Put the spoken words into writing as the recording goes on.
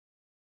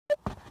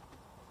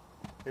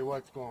Hey,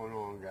 what's going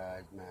on,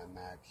 guys?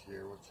 Madmax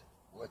here.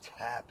 What's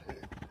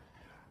happening?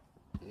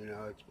 You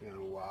know, it's been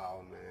a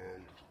while,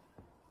 man,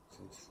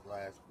 since the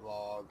last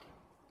vlog.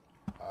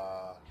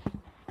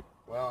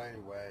 Well,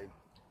 anyway,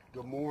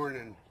 good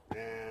morning,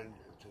 man.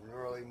 It's an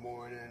early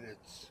morning.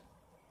 It's,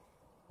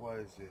 what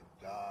is it,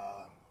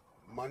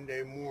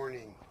 Monday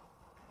morning,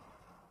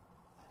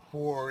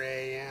 4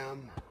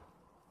 a.m.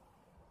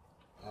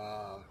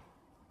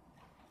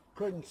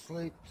 Couldn't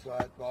sleep, so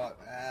I thought,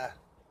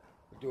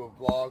 do a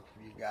vlog for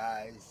you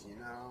guys, you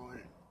know,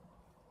 and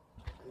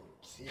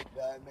see if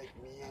that make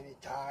me any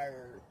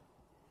tired.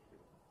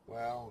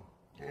 Well,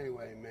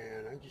 anyway,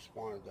 man, I just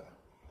wanted to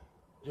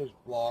just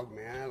vlog,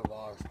 man. I had a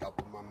lot of stuff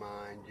on my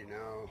mind, you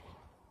know.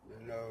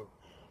 There's no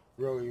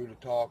really who to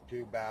talk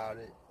to about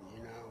it,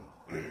 you know.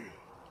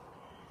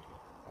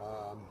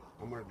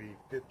 I'm going to be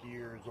 50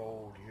 years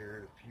old here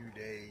in a few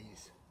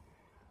days.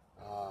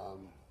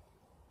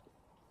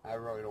 I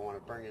really don't want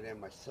to bring it in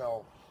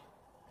myself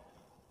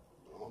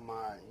on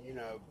my, you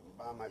know,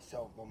 by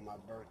myself on my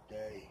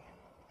birthday.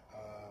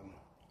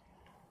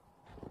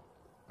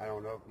 I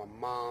don't know if my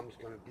mom's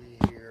going to be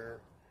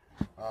here.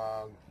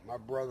 My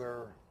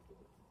brother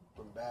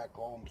from back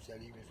home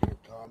said he was going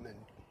to come and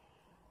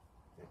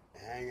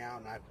hang out,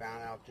 and I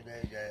found out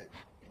today that,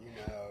 you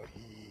know,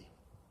 he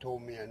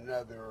told me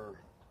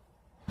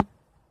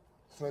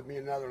slipped me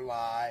another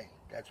lie.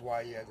 That's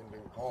why he hasn't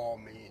been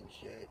calling me and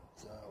shit.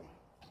 So,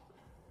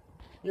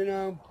 you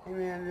know, I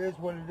mean, it is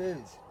what it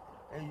is.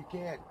 Hey, you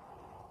can't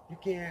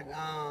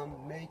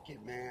make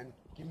it, man.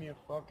 Give me a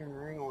fucking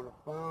ring on the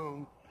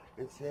phone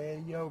and say,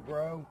 hey, yo,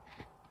 bro,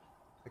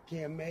 I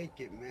can't make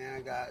it, man.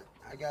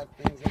 I got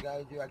things I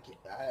gotta do.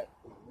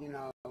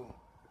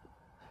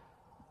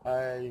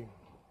 I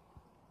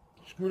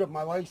screwed up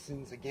my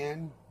license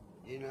again,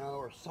 you know,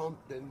 or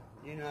something,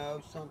 you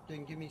know,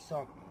 something. Give me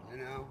something, you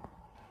know.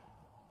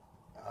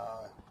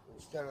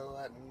 Instead of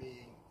letting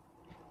me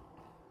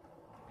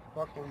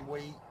fucking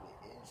wait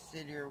and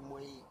sit here and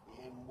wait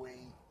and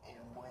wait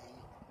and wait,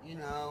 you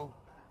know,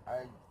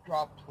 I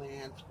dropped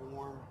plans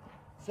for him.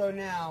 So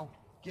now,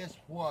 guess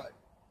what?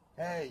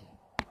 Hey,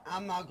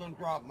 I'm not going to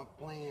drop my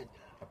plan.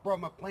 I brought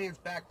my plans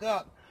back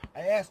up.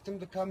 I asked him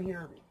to come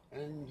here,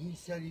 and he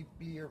said he'd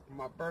be here for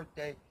my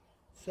birthday.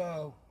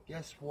 So,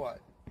 guess what?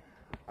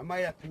 I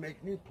might have to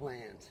make new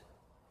plans,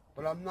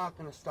 but I'm not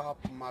going to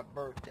stop on my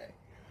birthday.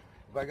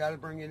 If I got to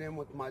bring it in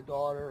with my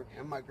daughter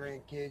and my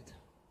grandkids,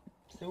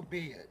 so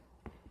be it.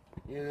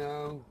 You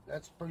know,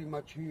 that's pretty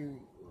much who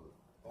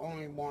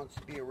only wants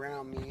to be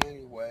around me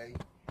anyway,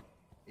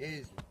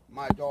 is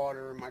my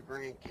daughter and my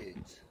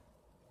grandkids.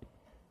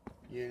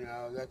 You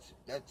know,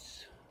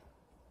 that's,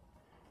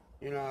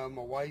 you know,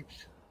 my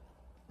wife's,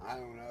 I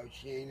don't know,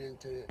 she ain't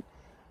into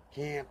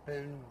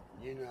camping,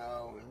 you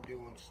know, and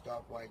doing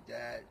stuff like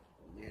that,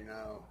 you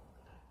know,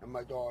 and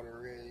my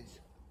daughter is,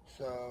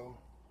 so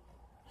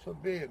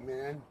be it,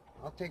 man.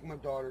 I'll take my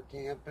daughter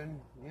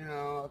camping, you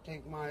know, I'll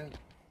take my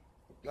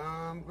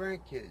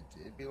grandkids.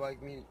 It'd be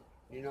like me,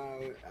 you know,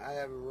 I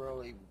haven't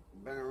really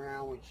been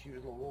around when she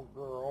was a little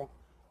girl,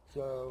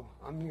 so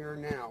I'm here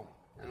now,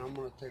 and I'm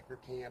going to take her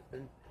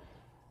camping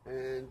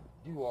and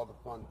do all the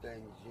fun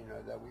things, you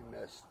know, that we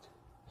missed.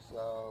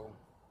 So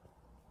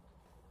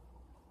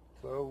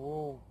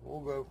we'll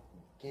go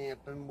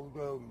camping. We'll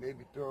go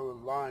maybe throw a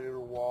line in the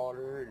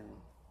water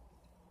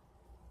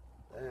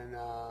and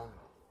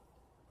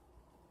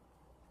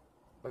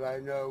but I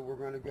know we're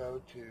going to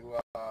go to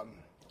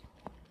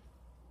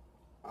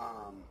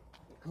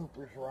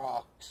Cooper's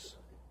Rocks,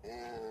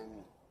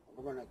 and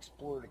we're going to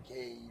explore the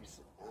caves.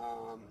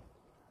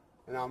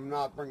 And I'm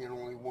not bringing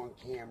only one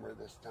camera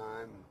this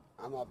time.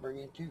 I'm not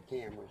bringing 2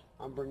 cameras.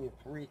 I'm bringing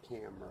 3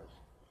 cameras.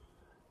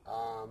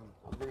 I'm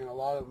bringing a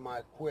lot of my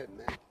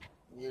equipment,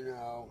 you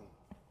know,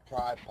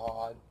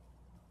 tripod,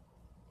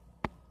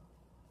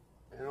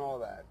 and all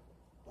that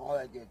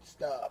good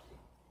stuff.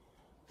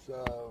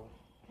 So,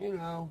 you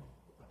know,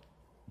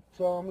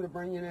 so I'm going to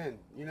bring it in,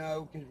 you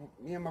know, because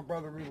me and my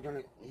brother, he was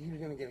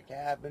going to get a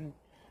cabin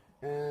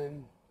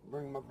and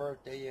bring my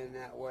birthday in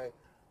that way.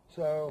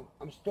 So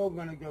I'm still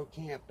going to go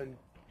camping.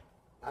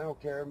 I don't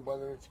care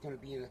whether it's going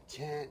to be in a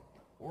tent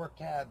or a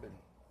cabin,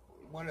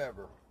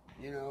 whatever,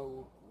 you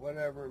know,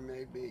 whatever it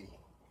may be.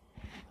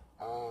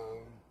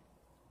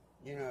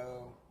 You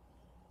know,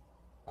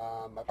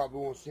 I probably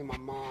won't see my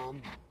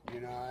mom. You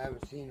know, I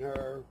haven't seen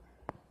her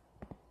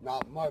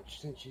not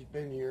much since she's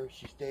been here.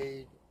 She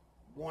stayed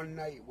one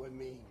night with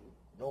me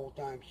the whole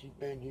time she's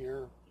been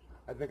here.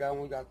 I think I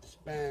only got to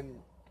spend,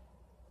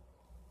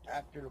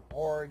 after the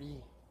party,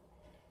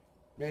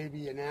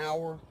 maybe an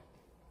hour.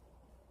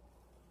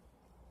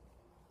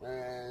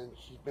 And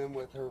she's been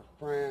with her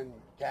friend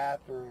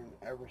Catherine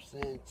ever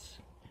since.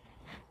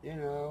 You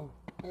know,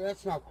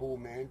 that's not cool,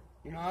 man.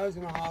 You know, I was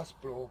in the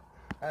hospital,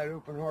 I had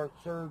open heart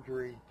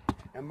surgery,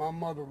 and my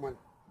mother went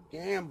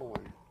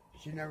gambling.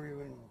 She never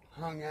even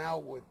hung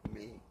out with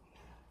me.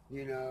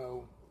 You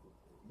know,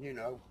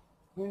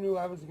 who knew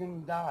I was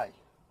going to die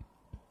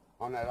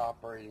on that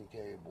operating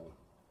table?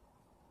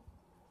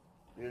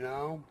 You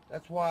know,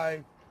 that's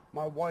why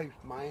my wife,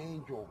 my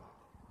angel,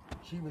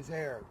 she was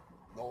there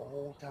the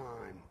whole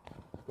time.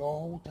 The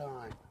whole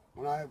time.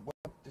 When I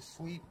went to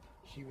sleep,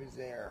 she was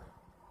there.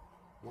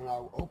 When I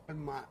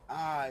opened my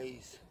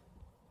eyes,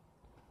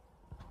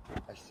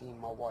 I seen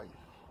my wife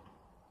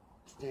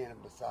standing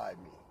beside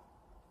me.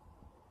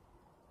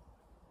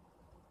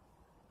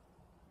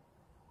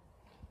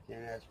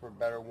 Can't ask for a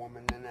better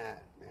woman than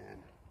that, man.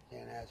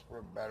 Can't ask for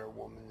a better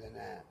woman than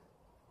that.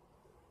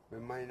 We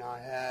might not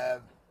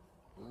have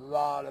a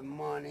lot of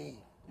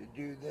money to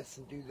do this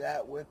and do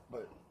that with,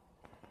 but,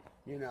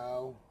 you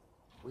know,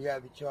 we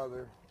have each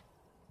other.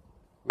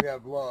 We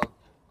have love,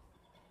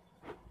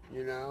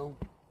 you know.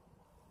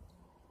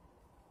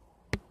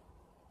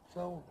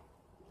 So,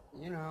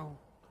 you know,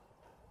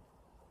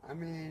 I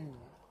mean,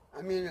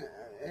 it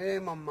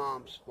ain't my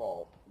mom's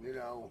fault, you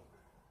know.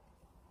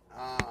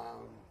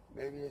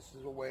 Maybe this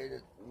is a way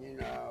that, you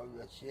know,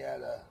 that she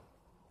had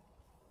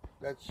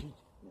that she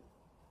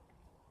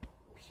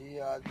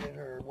did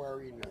her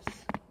worriness,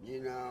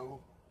 you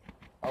know.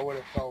 I would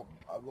have felt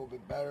a little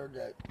bit better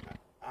that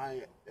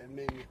it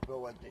made me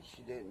feel like that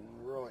she didn't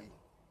really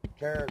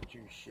care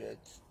two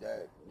shits,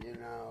 that, you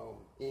know,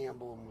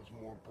 gambling was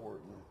more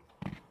important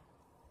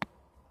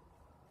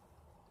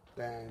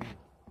than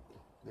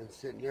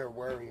sitting there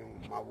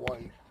worrying with my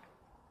wife.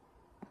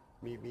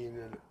 Me being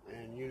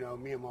and you know,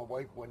 me and my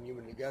wife wasn't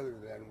even together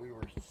then. We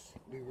were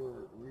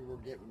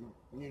getting,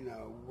 you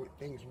know,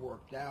 things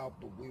worked out,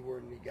 but we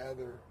weren't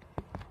together.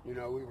 You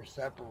know, we were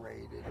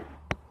separated.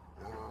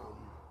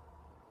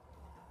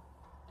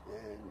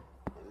 And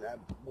that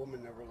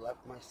woman never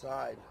left my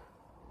side.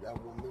 That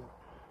woman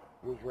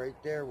was right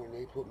there when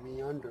they put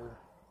me under.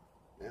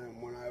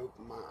 And when I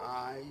opened my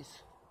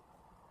eyes,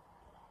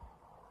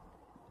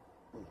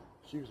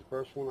 she was the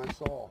first one I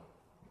saw.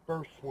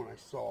 First one I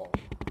saw.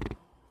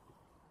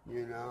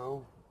 You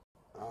know,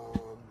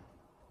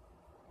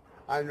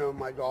 I know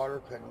my daughter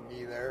couldn't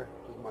be there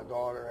because my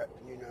daughter,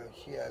 you know,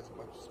 she has a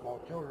bunch of small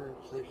children,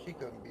 so she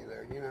couldn't be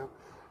there, you know.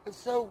 And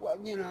so,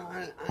 you know,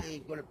 I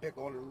ain't going to pick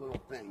on her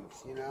little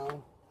things, you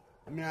know.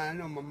 I mean, I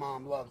know my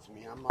mom loves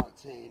me. I'm not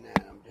saying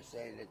that. I'm just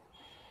saying that,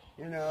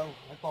 you know,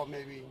 I thought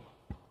maybe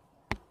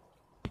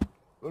a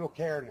little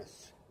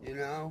careness, you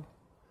know.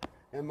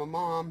 And my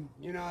mom,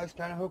 you know, I was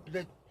kind of hoping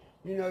that,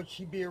 you know,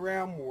 she'd be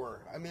around more.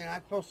 I mean, I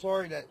feel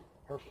sorry that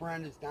her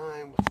friend is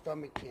dying with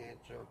stomach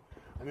cancer.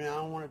 I mean, I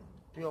don't want to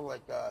feel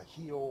like a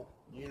heel,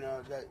 you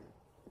know, that,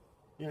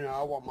 you know,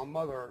 I want my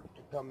mother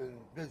to come and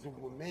visit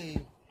with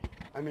me.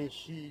 I mean,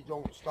 she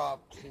don't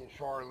stop seeing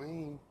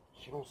Charlene.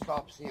 She don't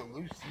stop seeing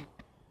Lucy.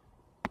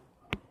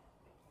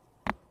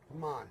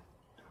 Come on.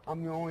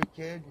 I'm the only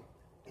kid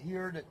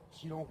here that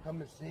she don't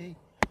come and see,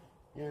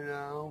 you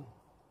know.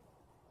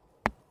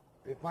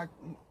 If my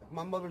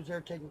mother's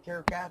there taking care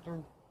of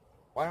Catherine,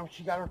 why don't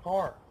she got her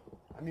car?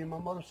 I mean, my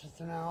mother sits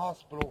in that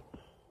hospital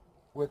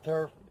with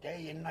her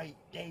day and night,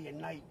 day and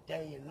night,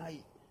 day and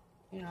night.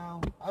 You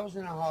know, I was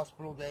in a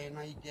hospital day and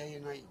night, day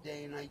and night,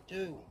 day and night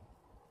too.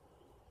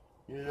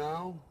 You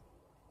know?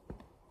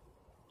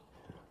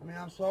 I mean,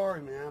 I'm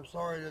sorry, man. I'm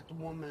sorry that the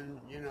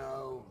woman, you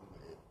know,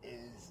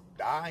 is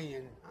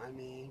dying. I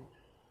mean,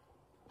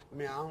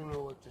 I don't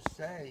know what to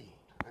say.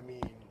 I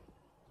mean,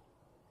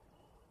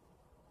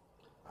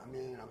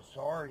 I'm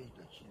sorry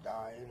that she's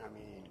dying. I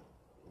mean,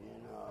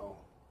 you know.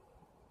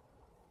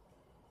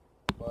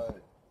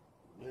 But,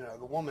 you know,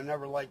 the woman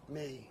never liked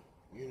me.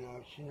 You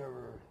know, she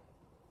never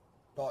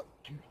thought,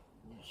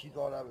 she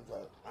thought I was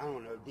I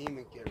don't know,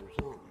 demon kid or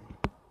something.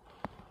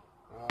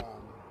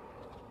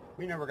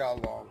 We never got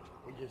along.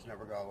 We just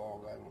never got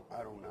along.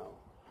 I don't know.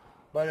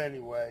 But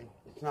anyway,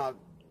 it's not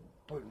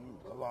putting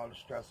a lot of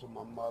stress on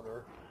my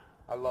mother.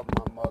 I love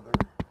my mother.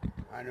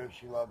 I know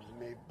she loves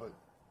me, but,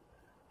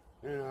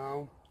 you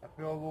know, I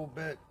feel a little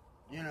bit,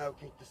 you know,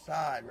 kicked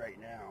aside right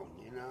now,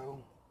 you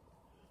know.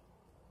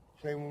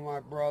 Same with my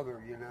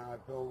brother, you know. I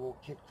feel a little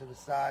kicked to the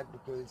side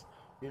because,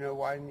 you know,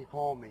 why didn't he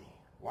call me?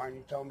 Why didn't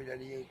he tell me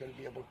that he ain't going to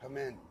be able to come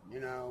in,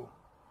 you know?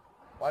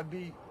 Why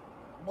be,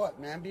 what,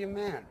 man? Be a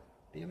man.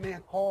 Be a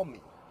man. Call me.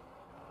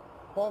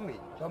 Call me.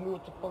 Tell me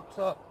what the fuck's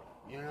up,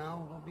 you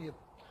know?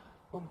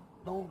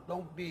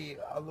 Don't be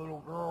a little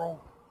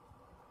girl.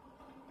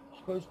 You're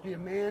supposed to be a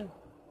man.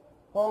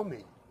 Call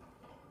me.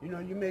 You know,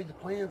 you made the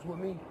plans with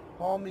me.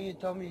 Call me and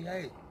tell me,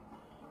 hey,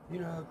 you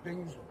know,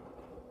 things,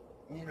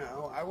 you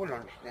know, I wouldn't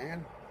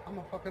understand. I'm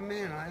a fucking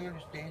man. I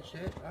understand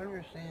shit. I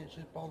understand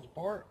shit falls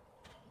apart.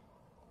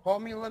 Call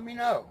me and let me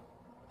know.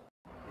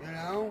 You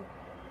know?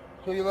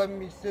 So you let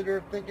me sit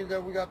there thinking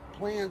that we got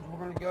plans. We're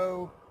going to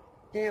go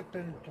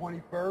camping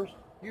 21st.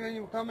 You ain't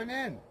even coming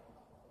in.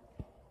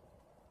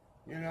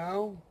 You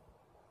know?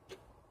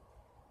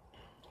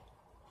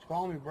 Just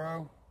call me,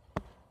 bro.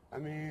 I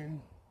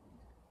mean,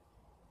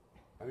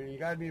 you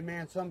gotta be a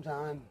man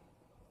sometime.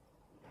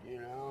 You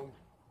know?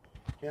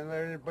 Can't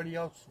let everybody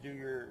else do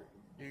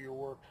your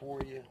work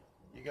for you.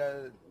 You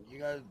gotta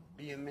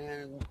be a man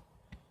and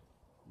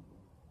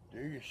do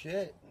your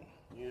shit,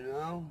 you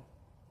know?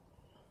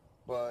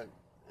 But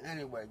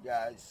anyway,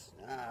 guys,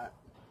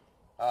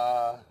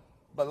 but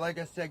like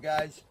I said,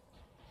 guys,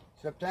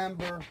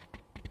 September,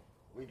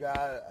 we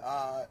got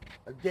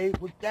a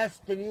date with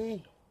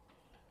Destiny.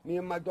 Me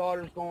and my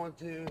daughter's going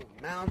to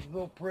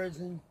Moundsville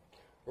Prison.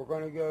 We're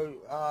going to go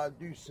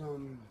do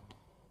some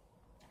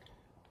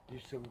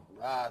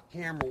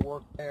camera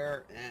work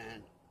there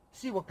and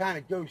see what kind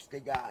of ghosts they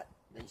got.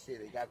 They say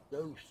they got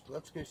ghosts.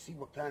 Let's go see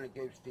what kind of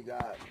ghosts they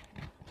got.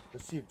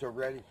 Let's see if they're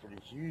ready for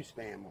the Hughes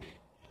family.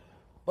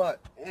 But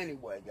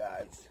anyway,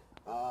 guys,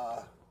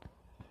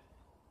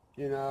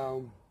 you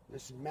know,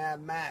 this is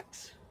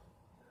Madmax.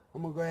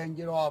 I'm gonna go ahead and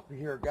get off of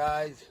here,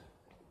 guys.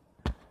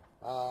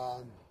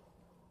 But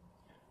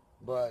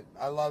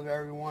I love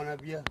every one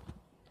of you.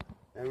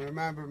 And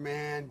remember,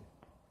 man,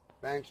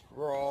 thanks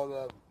for all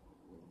the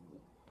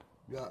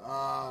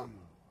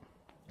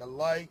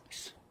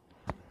likes.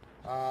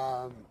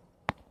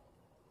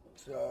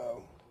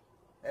 So,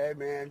 hey,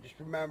 man, just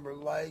remember,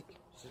 like,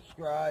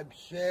 subscribe,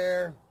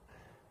 share,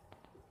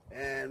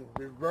 and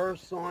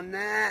reverse on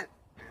that,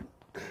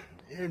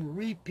 and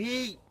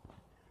repeat.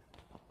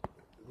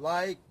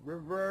 Like,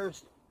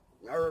 reverse,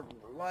 or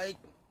like,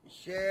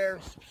 share,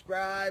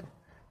 subscribe,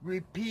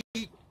 repeat.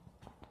 You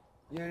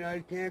know,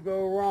 you can't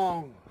go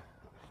wrong.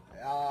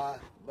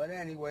 But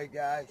anyway,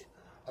 guys,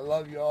 I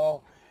love you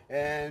all.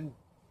 And,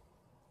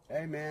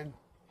 hey, man,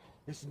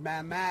 this is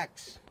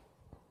Madmax.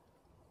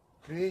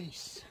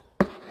 Peace.